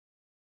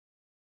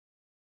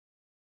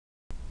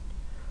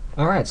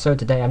Alright, so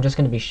today I'm just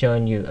going to be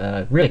showing you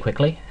really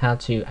quickly how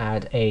to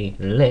add a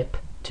lip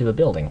to a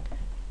building.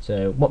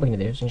 So what we're going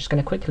to do is I'm just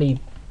going to quickly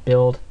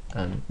build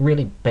a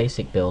really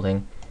basic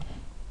building.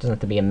 Doesn't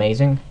have to be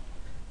amazing.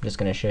 I'm just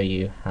going to show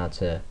you how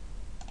to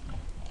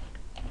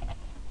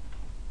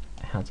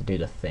do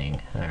the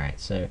thing. Alright,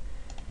 so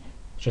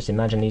just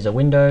imagine these are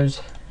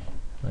windows.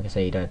 Like I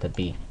say, you don't have to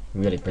be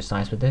really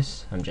precise with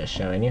this. I'm just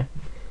showing you.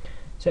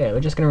 So yeah, we're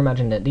just going to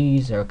imagine that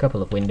these are a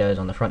couple of windows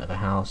on the front of a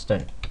house.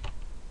 Don't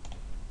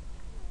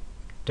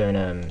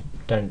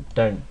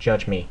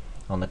judge me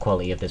on the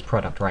quality of this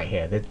product right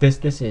here.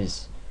 This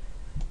is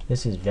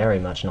very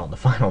much not the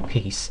final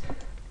piece.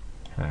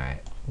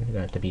 Alright, we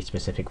don't have to be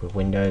specific with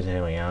windows.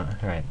 Here we are.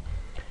 Alright,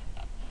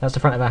 that's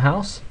the front of our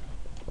house.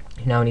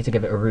 Now we need to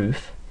give it a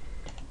roof.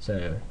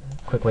 So,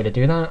 quick way to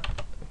do that,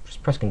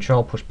 just press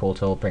Control, push Pull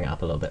tool, bring it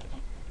up a little bit.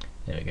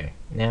 There we go.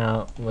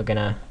 Now we're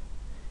gonna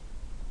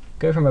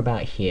go from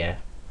about here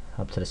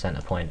up to the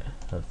center point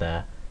of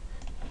there,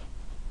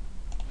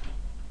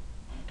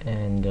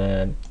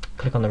 and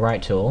click on the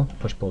right tool,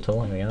 push Pull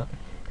tool. There we are.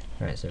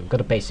 Alright, so we've got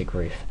a basic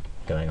roof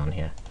going on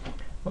here.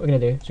 What we're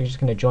going to do is we're just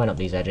going to join up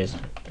these edges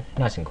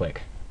nice and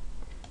quick.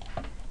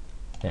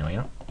 There we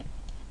are.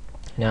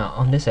 Now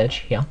on this edge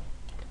here,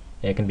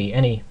 it can be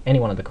any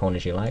one of the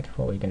corners you like.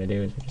 What we're going to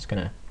do is we're just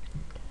going to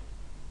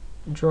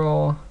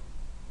draw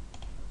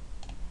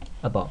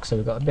a box. So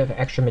we've got a bit of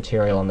extra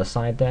material on the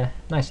side there,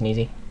 nice and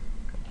easy.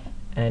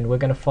 And we're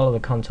going to follow the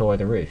contour of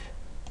the roof,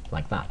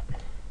 like that.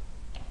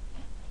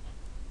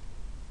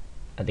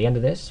 At the end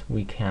of this,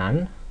 we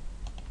can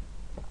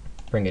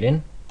bring it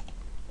in,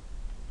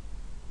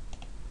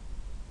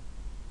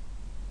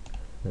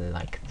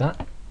 like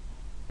that.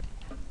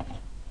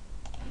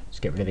 Let's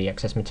get rid of the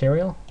excess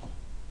material,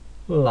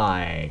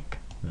 like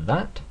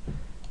that.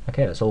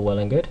 Okay, that's all well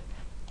and good.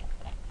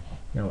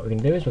 Now what we're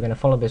going to do is we're going to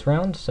follow this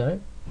round, so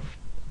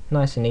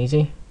nice and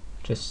easy.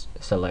 Just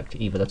select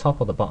either the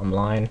top or the bottom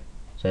line,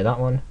 so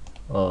that one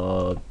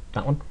or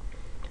that one.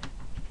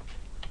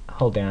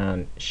 Hold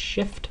down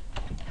Shift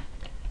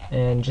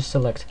and just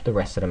select the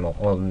rest of them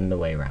on the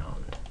way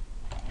around.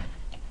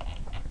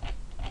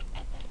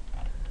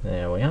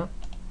 There we are.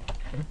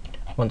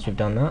 Once we've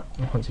done that,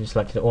 once we've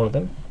selected all of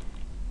them,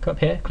 come up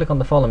here, click on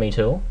the Follow Me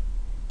tool,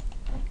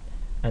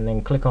 and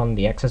then click on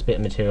the excess bit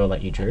of material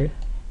that you drew,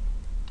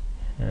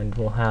 and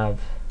we'll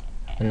have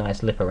a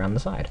nice lip around the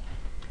side.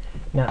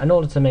 Now in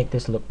order to make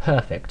this look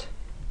perfect,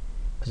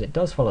 because it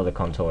does follow the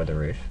contour of the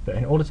roof, but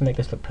in order to make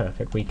this look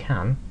perfect we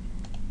can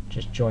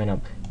just join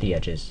up the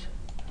edges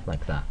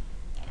like that.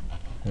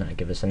 And that'll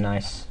give us a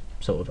nice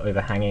sort of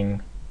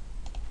overhanging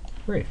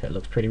roof. It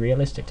looks pretty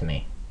realistic to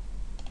me.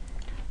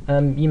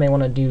 You may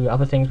want to do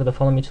other things with the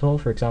Follow Me tool.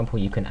 For example,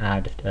 you can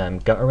add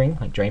guttering,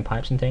 like drain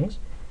pipes and things.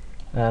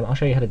 I'll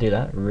show you how to do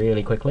that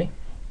really quickly.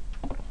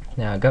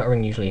 Now,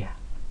 guttering usually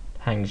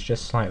hangs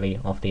just slightly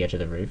off the edge of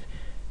the roof,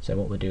 so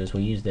what we'll do is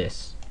we'll use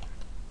this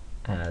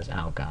as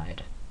our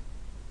guide.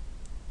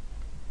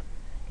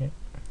 Okay.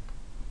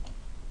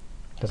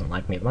 Doesn't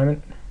like me at the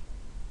moment.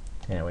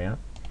 There we are.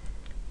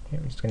 Okay,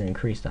 we're just going to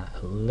increase that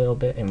a little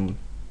bit in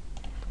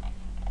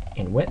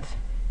width,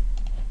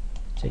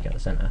 so you get the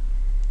center.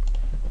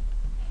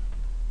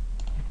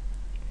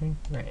 Okay,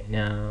 right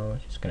now,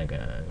 just going to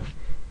go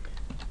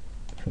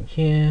from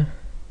here.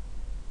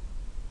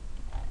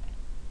 Oh,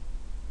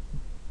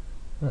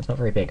 that's not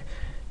very big.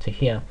 To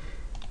here,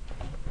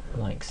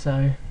 like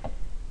so.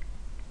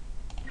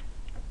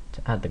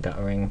 To add the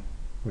guttering,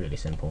 really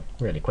simple,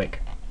 really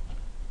quick.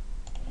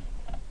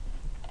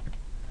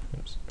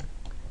 Oops.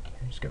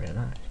 Just get rid of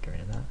that, just get rid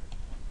of that.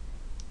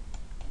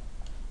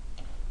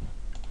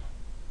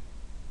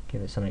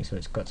 Give it something so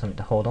it's got something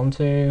to hold on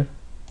to.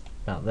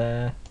 About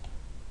there.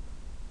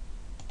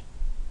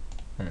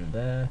 And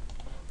there.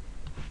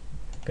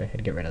 Go ahead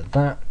and get rid of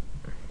that.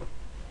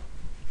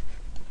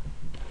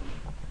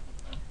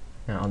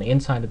 Now on the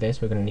inside of this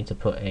we're going to need to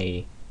put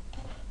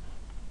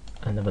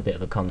another bit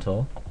of a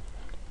contour.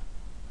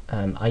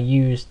 I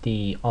used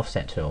the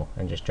offset tool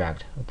and just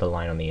dragged the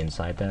line on the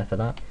inside there for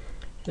that.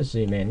 Just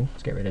zoom in,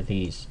 let's get rid of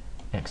these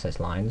excess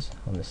lines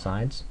on the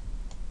sides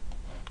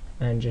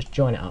and just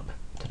join it up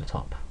to the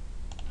top.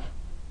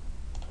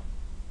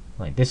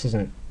 Like this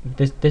isn't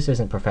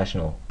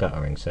professional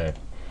guttering, so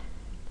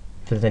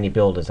if there's any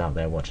builders out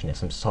there watching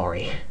this, I'm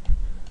sorry.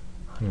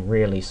 I'm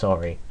really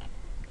sorry.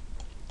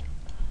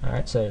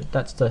 Alright, so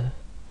that's the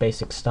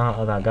basic start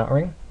of our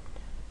guttering.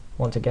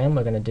 Once again,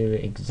 we're going to do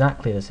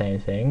exactly the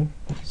same thing.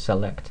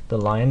 Select the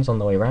lines on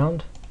the way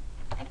around.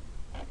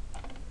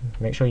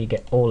 Make sure you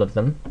get all of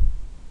them,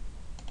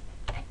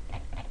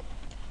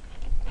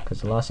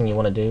 because the last thing you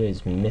want to do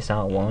is miss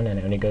out one and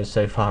it only goes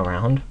so far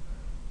around.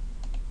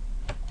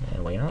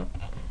 There we are.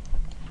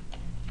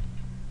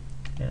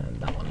 And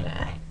that one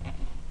there.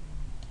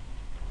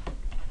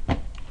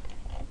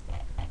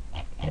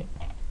 Okay.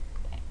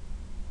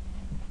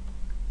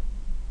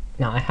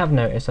 Now I have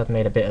noticed I've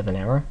made a bit of an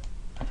error.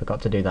 I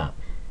forgot to do that.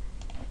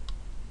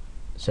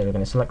 So we're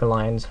going to select the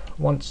lines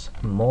once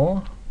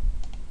more,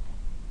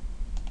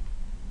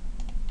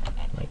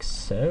 like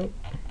so.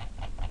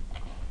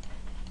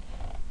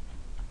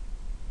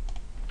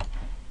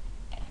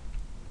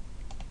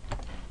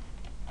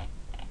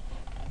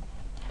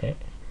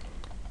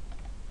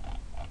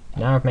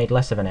 now I've made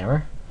less of an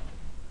error.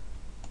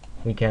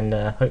 We can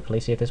hopefully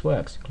see if this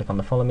works. Click on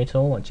the follow me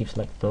tool once you've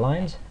selected the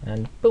lines,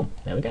 and boom,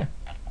 there we go.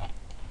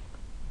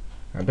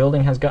 Our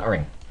building has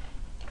guttering.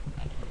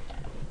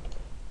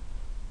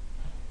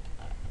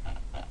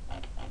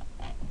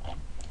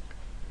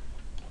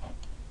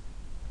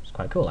 It's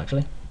quite cool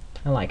actually.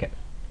 I like it.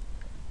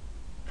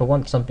 For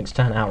once something's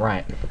turned out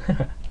right.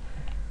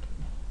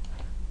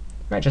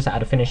 Right, just to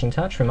add a finishing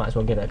touch, we might as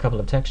well give it a couple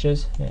of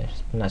textures. Yeah,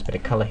 just a nice bit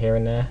of colour here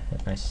and there.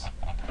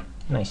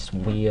 Nice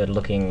weird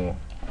looking,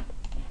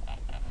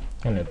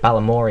 I don't know,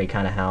 Balamori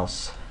kind of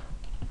house.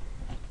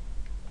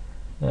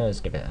 Let's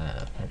give it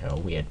a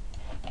weird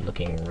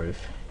looking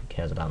roof. Who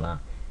cares about that?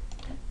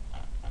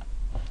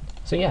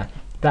 So yeah,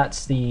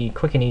 that's the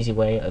quick and easy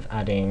way of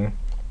adding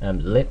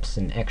lips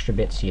and extra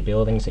bits to your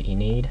buildings that you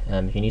need.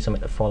 If you need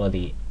something to follow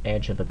the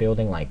edge of a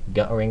building, like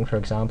guttering for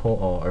example,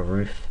 or a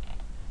roof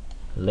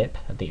lip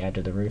at the edge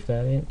of the roof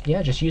there,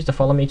 yeah, just use the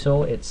follow me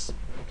tool. It's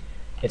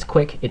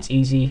quick, it's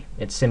easy,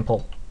 it's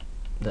simple.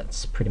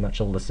 That's pretty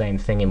much all the same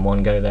thing in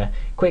one go there.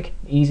 Quick,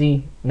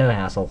 easy, no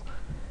hassle.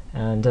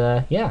 And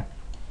yeah,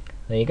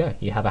 there you go.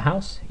 You have a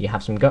house, you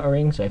have some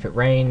guttering, so if it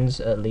rains,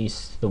 at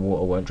least the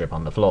water won't drip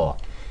on the floor.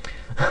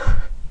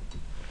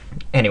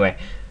 Anyway,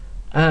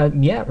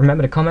 yeah,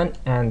 remember to comment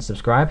and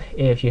subscribe.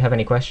 If you have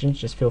any questions,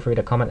 just feel free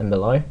to comment them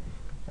below.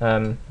 My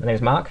name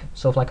is Mark,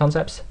 Soarfly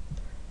Concepts,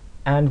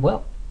 and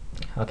well,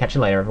 I'll catch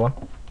you later, everyone.